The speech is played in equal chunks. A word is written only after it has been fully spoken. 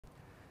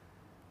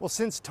Well,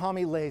 since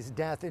Tommy Lay's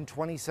death in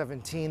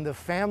 2017, the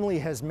family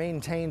has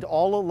maintained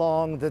all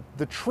along that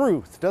the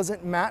truth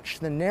doesn't match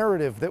the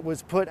narrative that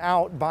was put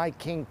out by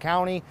King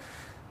County.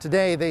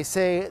 Today, they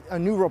say a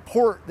new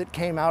report that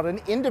came out,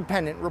 an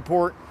independent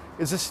report,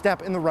 is a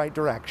step in the right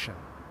direction.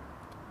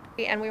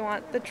 And we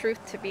want the truth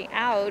to be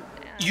out.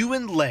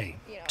 Xuyen Lay,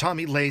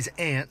 Tommy Lay's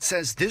aunt,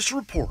 says this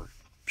report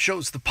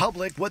shows the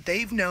public what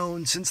they've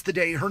known since the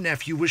day her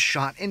nephew was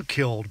shot and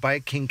killed by a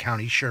King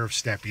County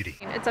Sheriff's deputy.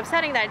 It's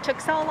upsetting that it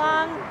took so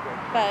long,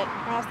 but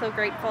we're also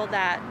grateful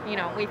that,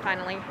 we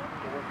finally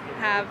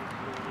have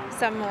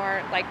some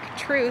more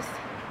truth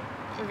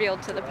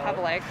revealed to the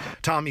public.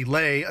 Tommy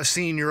Lay, a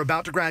senior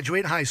about to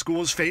graduate high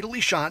school, was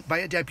fatally shot by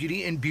a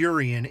deputy in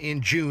Burien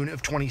in June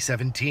of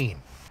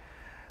 2017.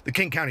 The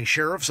King County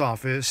Sheriff's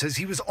Office says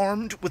he was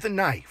armed with a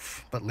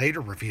knife, but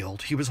later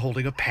revealed he was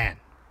holding a pen.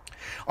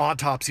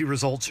 Autopsy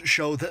results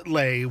show that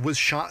Lay was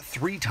shot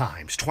 3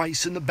 times,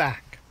 twice in the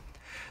back.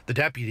 The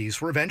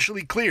deputies were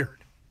eventually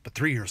cleared, but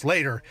 3 years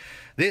later,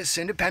 this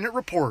independent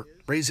report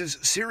raises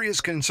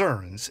serious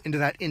concerns into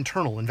that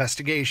internal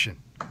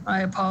investigation.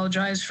 I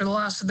apologize for the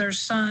loss of their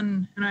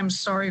son, and I'm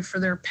sorry for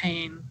their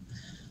pain.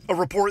 A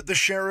report the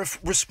sheriff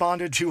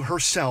responded to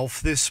herself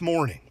this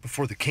morning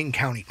before the King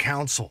County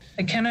Council.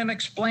 I cannot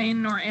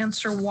explain nor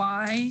answer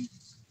why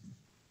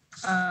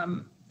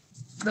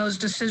those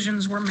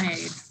decisions were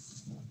made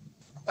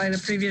by the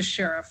previous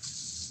sheriff,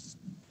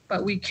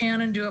 but we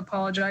can and do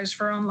apologize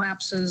for our own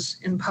lapses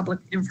in public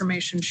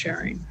information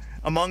sharing.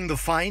 Among the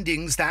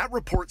findings, that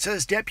report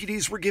says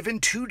deputies were given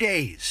 2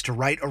 days to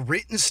write a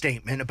written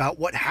statement about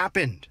what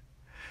happened,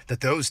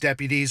 that those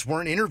deputies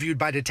weren't interviewed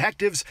by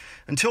detectives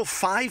until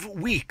 5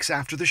 weeks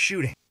after the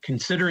shooting.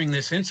 Considering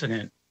this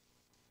incident,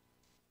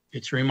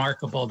 it's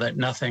remarkable that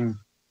nothing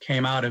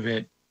came out of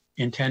it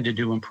intended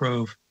to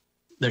improve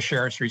the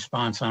sheriff's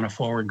response on a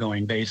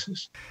forward-going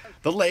basis.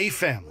 The Lay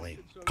family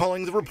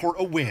calling the report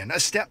a win, a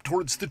step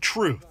towards the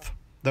truth,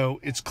 though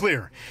it's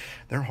clear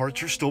their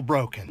hearts are still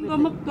broken.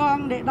 Older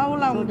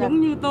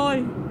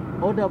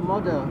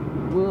mother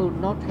will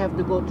not have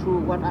to go through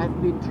what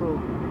I've been through.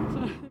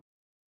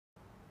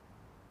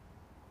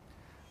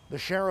 The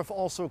sheriff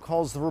also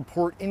calls the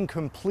report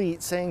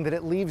incomplete, saying that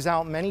it leaves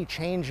out many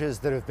changes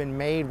that have been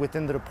made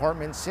within the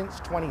department since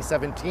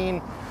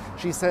 2017.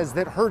 She says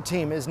that her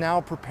team is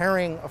now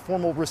preparing a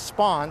formal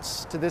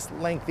response to this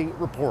lengthy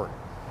report.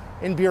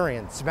 In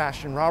Burien,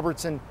 Sebastian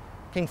Robertson,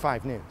 King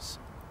 5 News.